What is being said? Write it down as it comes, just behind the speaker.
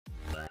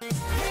Good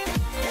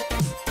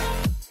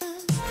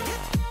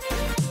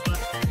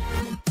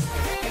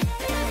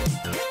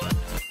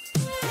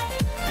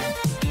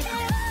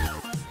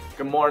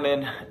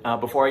morning.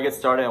 Before I get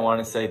started, I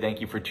want to say thank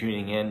you for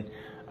tuning in.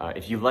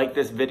 If you like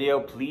this video,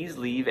 please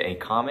leave a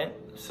comment,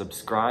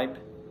 subscribe,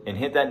 and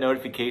hit that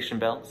notification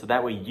bell so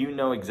that way you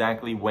know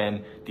exactly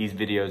when these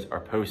videos are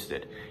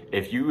posted.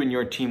 If you and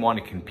your team want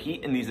to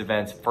compete in these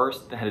events,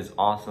 first, that is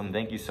awesome.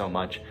 Thank you so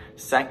much.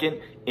 Second,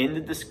 in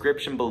the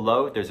description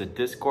below, there's a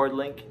Discord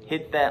link.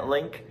 Hit that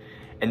link,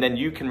 and then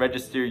you can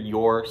register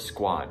your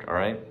squad, all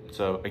right?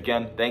 So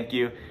again, thank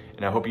you,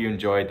 and I hope you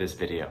enjoyed this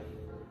video.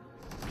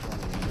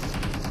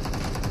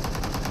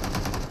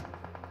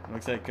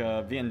 Looks like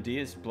VND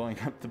is blowing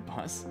up the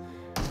bus.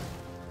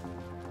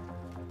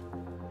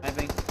 I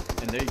think.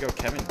 And there you go,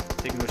 Kevin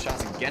taking those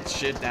shots and gets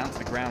shit down to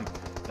the ground.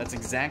 That's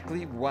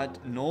exactly what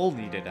Noel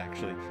needed,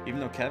 actually. Even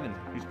though Kevin,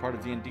 who's part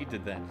of VND,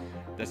 did that.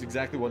 That's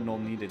exactly what Noel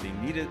needed. They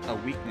needed a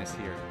weakness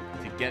here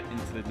to get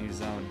into the new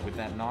zone. With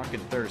that knock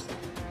and thirst,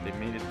 they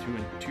made it to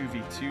a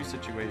 2v2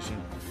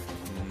 situation.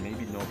 And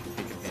maybe Noel can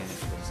take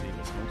advantage. We'll see.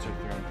 The smokes are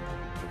thrown.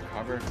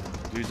 Cover.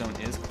 Blue zone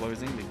is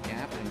closing the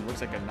gap, and it looks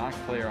like a knocked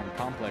player on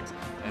complex.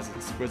 As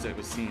Exquisite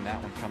was seeing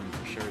that one coming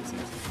for sure, it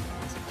seems.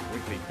 So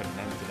quickly put an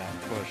end to that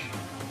push.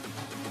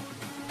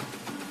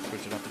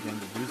 Switch it up again.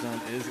 The blue zone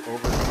is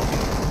over.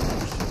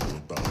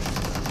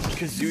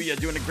 Kazuya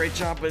doing a great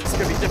job, but it's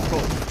gonna be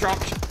difficult. Drop.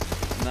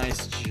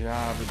 Nice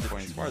job with the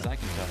point, as far as I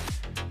can tell.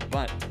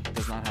 But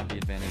does not have the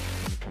advantage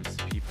when it comes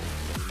to people.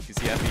 So you can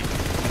see Effie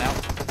coming out.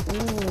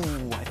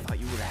 Ooh, I thought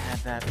you would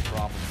have had that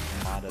problem.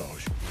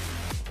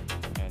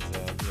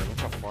 Yeah, look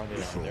how far they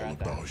are. They're at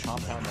that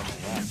compound on the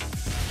left.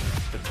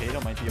 Potato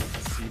might be able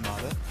to see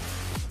Mata.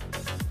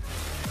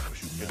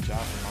 Good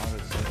job from Mata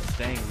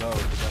staying low,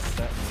 but that's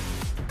certainly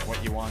what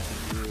you want to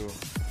do,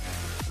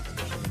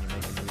 especially when you're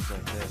making moves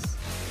like this.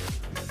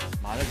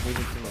 Mata's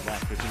moving to the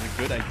left, which is a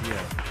good idea,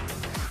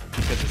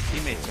 because his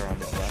teammates are on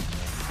his left,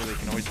 so they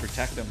can always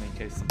protect them in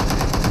case something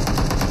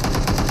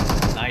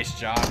happens. Nice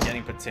job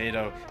getting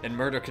Potato, and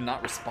Murder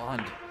cannot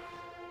respond.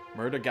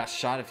 Murder got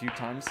shot a few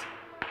times.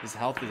 His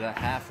health is at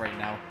half right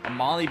now. A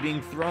molly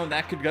being thrown,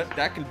 that can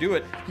do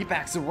it. He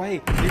backs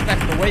away. He's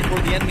backing away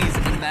toward the enemies,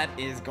 and that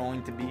is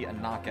going to be a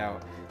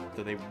knockout.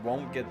 So they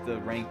won't get the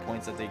rank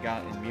points that they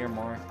got in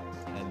Miramar.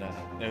 And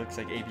it looks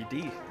like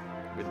ABD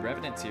with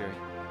Revenants here.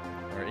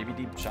 Or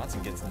ABD shots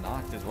and gets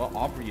knocked as well.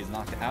 Aubrey is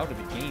knocked out of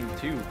the game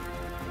too.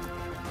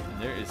 And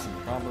there is some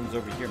problems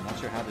over here. I'm not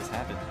sure how this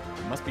happened.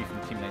 It must be from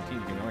Team 19.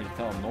 You can already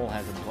tell Noel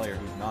has a player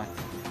who's knocked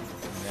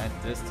from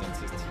that distance.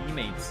 His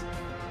teammates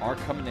are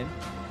coming in.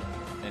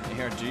 And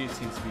ARG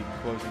seems to be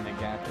closing the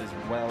gap as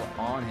well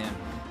on him.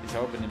 He's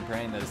hoping and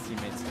praying that his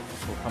teammates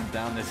will come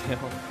down this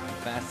hill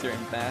faster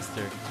and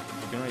faster.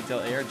 You can already tell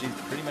ARG's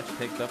pretty much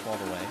picked up all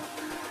the way.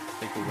 Let's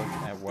take a look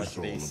at what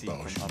they see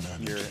from up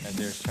here, and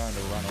they're trying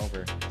to run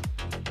over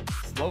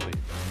slowly.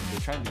 They're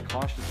trying to be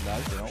cautious about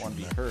it. They don't want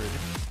to be heard.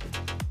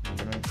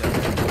 Never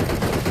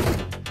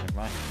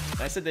mind.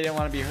 I said they didn't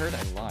want to be heard.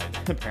 I lied,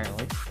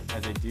 apparently,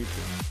 as they do.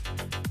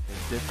 They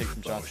did take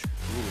some shots.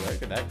 Ooh,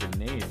 look at that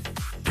grenade.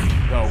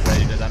 No way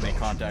did that make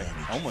contact.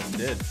 Almost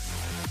did.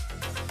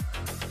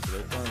 So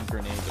they're throwing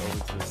grenades over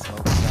to the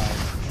smoke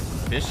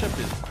side. Bishop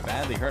is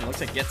badly hurt. It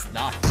looks like gets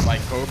knocked by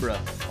Cobra.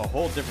 A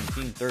whole different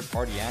team,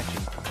 third-party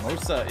action.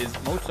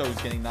 Moso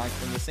is getting knocked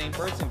from the same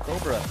person.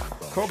 Cobra,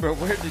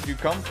 where did you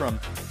come from?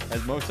 As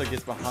Moso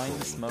gets behind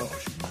the smoke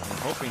and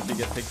hoping to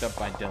get picked up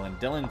by Dylan.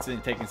 Dylan's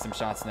taking some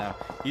shots now.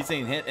 He's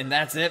saying hit, and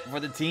that's it for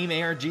the team.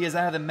 ARG is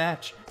out of the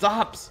match.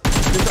 Stops.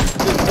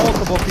 There's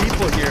multiple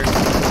people here.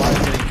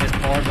 Getting hit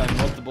hard by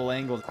multiple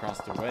angles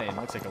across the way. And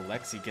it looks like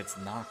Alexi gets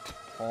knocked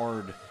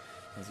hard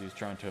as he was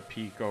trying to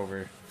peek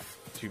over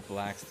to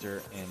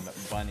Blackster and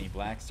Bunny.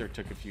 Blackster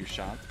took a few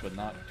shots, but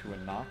not to a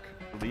knock.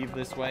 Leave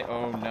this way.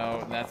 Oh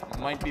no, that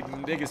might be the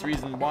biggest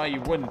reason why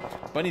you wouldn't.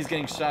 Bunny's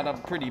getting shot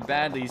up pretty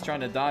badly. He's trying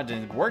to dodge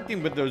and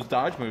working with those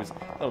dodge moves.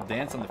 A little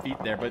dance on the feet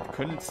there, but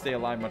couldn't stay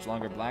alive much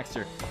longer.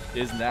 Blackster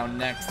is now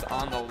next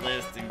on the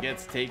list and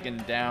gets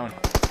taken down.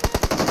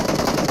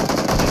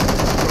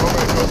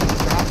 Cobra goes for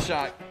the drop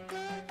shot.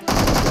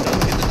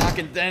 Doesn't get the knock,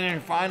 and then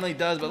it finally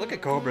does, but look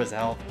at Cobra's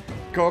health.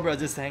 Cobra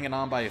just hanging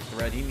on by a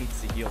thread. He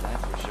needs to heal,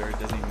 that's for sure.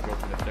 Doesn't even go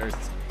for the thirst.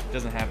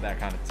 Doesn't have that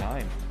kind of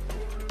time.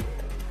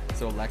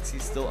 So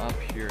Alexi's still up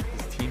here.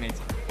 His teammates,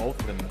 both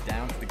of them,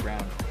 down to the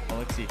ground.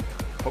 Alexi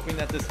hoping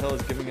that this hill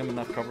is giving him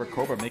enough cover.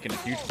 Cobra making a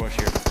huge push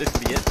here. This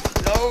could be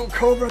it. No,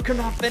 Cobra could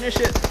not finish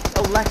it.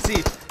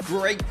 Alexi,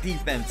 great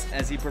defense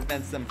as he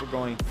prevents them from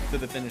going to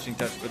the finishing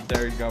touch. But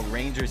there you go.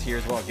 Rangers here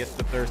as well. Gets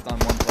the thirst on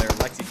one player.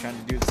 Alexi trying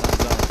to do this on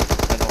his own.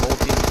 As the whole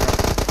team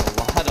runs.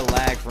 A lot of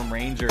lag from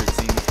Ranger, it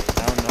seems.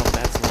 I don't know if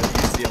that's what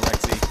you see,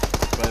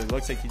 Alexi. But it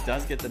looks like he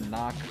does get the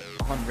knock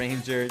on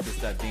Ranger.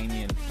 Just that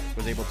Damien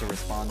was able to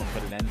respond and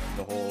put an end to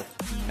the whole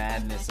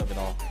madness of it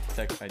all.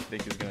 Tech, I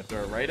think, is going to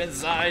throw it right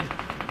inside.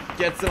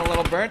 Gets it a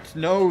little burnt.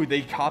 No,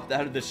 they copped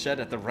out of the shed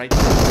at the right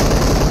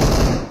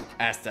time.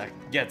 Aztec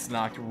gets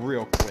knocked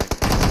real quick.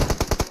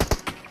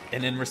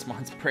 And in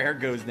response, Prayer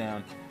goes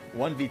down.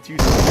 1v2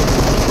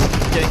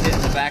 getting hit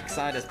in the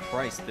backside as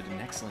Price did an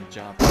excellent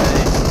job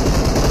today.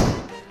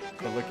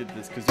 But look at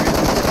this, because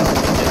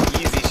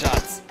getting easy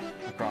shots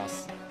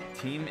across.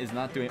 Team is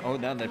not doing. Oh,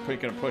 now they're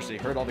gonna push. They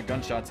heard all the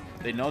gunshots.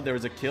 They know there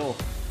was a kill.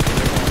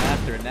 They're going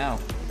after it now.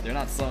 They're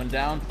not slowing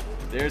down.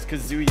 There's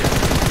Kazuya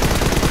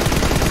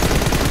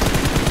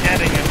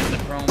getting him in the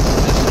prone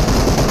position.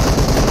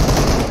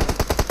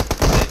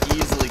 And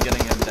easily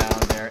getting him down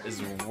there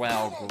as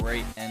well.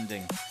 Great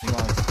ending.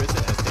 Meanwhile,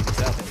 Exquisite has taken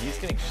south, and he's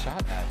getting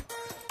shot at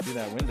through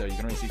that window. You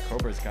can already see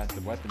Cobra's got the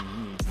weapon he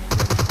needs.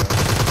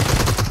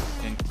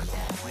 And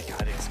oh my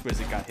god,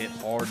 Exquisite got hit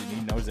hard, and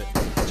he knows it.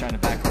 He's trying to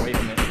back away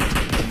from it,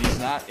 and he's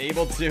not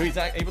able to. He's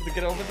not able to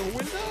get over the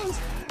windows.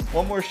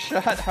 One more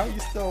shot. How are you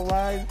still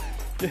alive?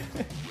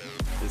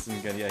 This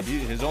isn't good. Yeah,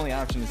 his only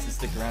option is to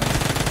stick around.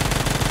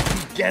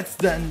 He gets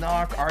the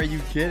knock. Are you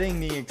kidding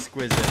me,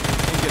 Exquisite?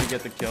 He's gonna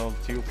get the kill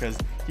too, because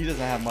he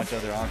doesn't have much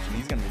other option.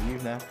 He's gonna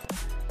leave now.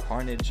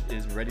 Carnage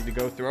is ready to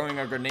go, throwing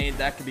a grenade.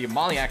 That could be a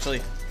molly, actually.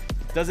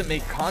 It doesn't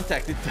make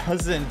contact. It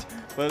doesn't.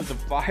 But the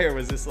fire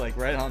was just like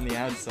right on the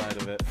outside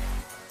of it.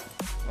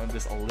 Well,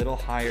 just a little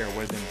higher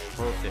would have been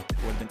perfect.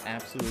 Would have been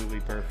absolutely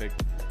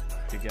perfect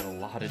to get a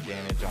lot of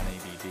damage on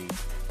ABD.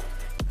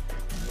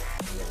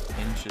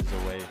 Inches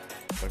away.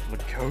 But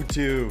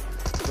Lagotu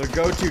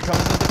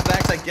comes into the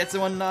backside, gets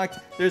one knocked.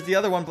 There's the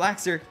other one,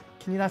 Blackster.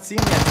 Can you not see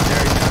him yet? There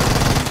he goes.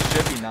 He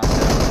should be knocked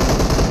out.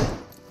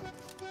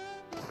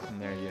 And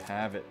there you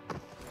have it.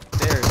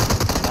 There's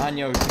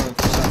Nanyo doing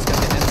the shots. Got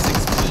the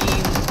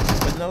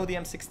M16. But no, the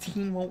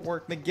M16 won't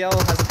work. Miguel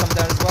has to come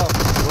down as well.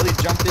 Will he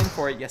jump in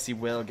for it? Yes, he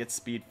will. Gets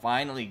speed.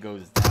 Finally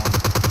goes down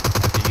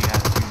after he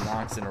had 2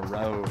 knocks in a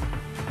row.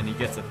 And he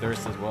gets a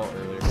thirst as well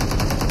earlier.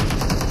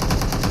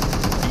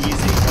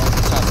 Easy.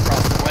 Shots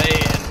across the way.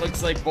 And it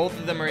looks like both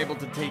of them are able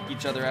to take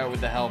each other out with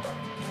the help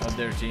of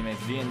their teammates.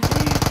 VNG.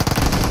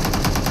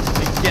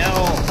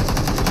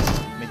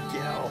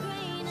 Miguel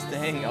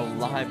staying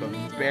alive, but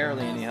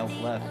barely any health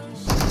left.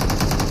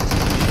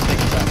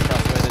 Taking shots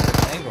across the way. There's an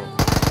angle.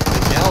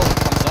 Miguel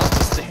comes up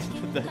to stay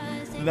with the...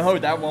 No,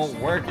 that won't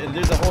work. And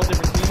there's a whole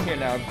different team here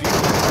now. And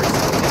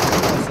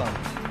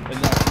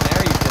now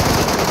Canary did.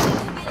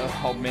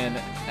 Oh man,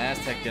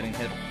 Aztec getting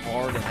hit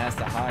hard and has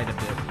to hide a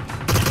bit.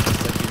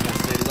 Looks like he's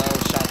gonna stay low.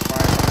 Shots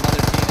fired from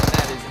another team, and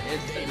that is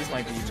it. This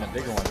might be even a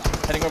bigger one.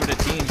 Heading over to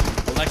team.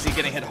 Alexi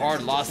getting hit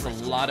hard, lost a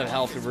lot of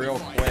health real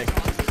quick.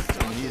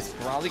 And he's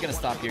probably gonna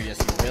stop here. Yes,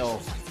 he will.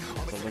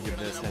 But look at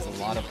this, has a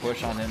lot of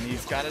push on him.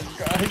 He's got his,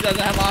 he doesn't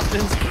have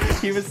options.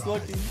 He was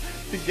looking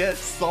to get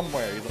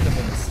somewhere. He's looking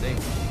for a mistake.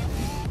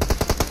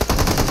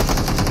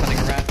 Cutting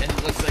around, and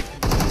it looks like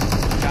the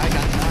guy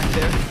got knocked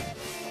there.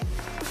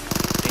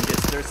 And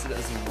gets thirsted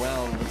as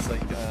well. Looks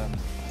like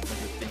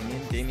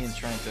Damien's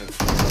trying to...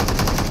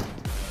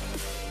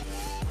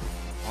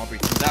 Aubrey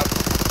comes out,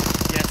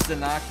 gets the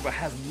knock, but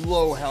has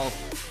low health.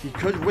 He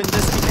could win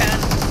this, he can.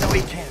 No,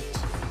 he can't.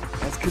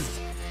 That's because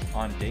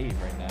on Dave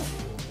right now.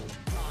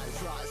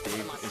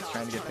 Dave is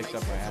trying to get picked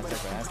up by Aztec,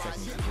 but Aztec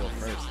needs to heal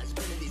first.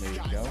 There you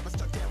go.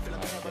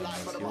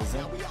 Heal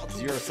zone.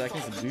 0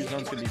 seconds, the blue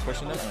zone's going to be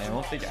pushing them, and I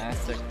don't think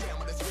Aztec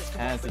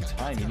has the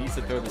time. He needs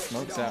to throw the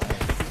smokes out, and I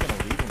think he's going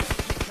to leave him.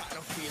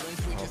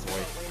 Oh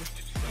boy.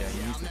 Yeah, he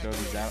needs to throw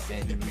these out,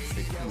 and he needs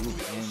to move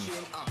in.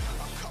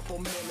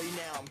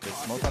 The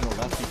smoke on the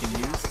left he can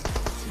use.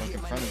 Smoke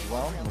in front as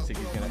well. Looks like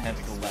he's going to head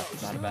to the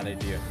left. Not a bad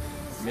idea.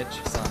 Mitch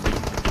Sandy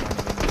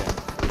running in there.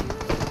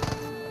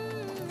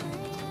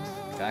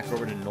 Back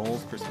over to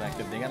Noel's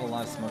perspective. They got a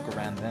lot of smoke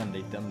around them.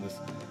 They've done this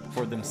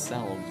for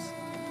themselves.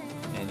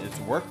 And it's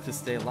worked to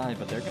stay alive,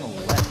 but they're going to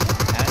let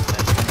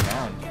Aztec come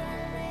around.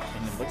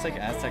 And it looks like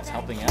Aztec's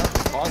helping out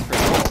the cause for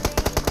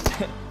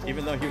Noel.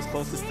 Even though he was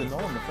closest to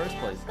Noel in the first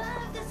place.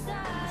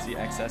 You see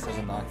XS has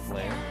a knock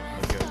flare.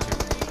 Go to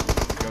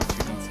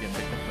needs to get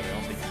picked up, but I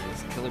don't think he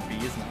is. Killer B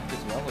is knocked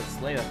as well, or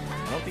Slaya.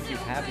 I don't think you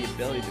have the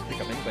ability to pick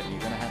up anybody. You're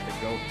going to have to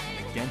go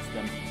against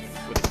them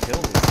with a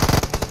kill list.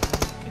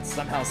 And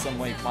somehow, some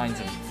way finds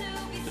him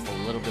just a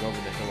little bit over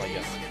the hill, I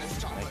guess.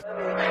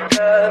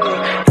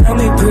 Tell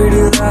me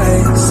pretty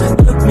lies,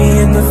 look me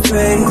in the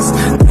face.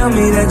 Tell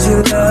me that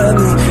you love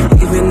me,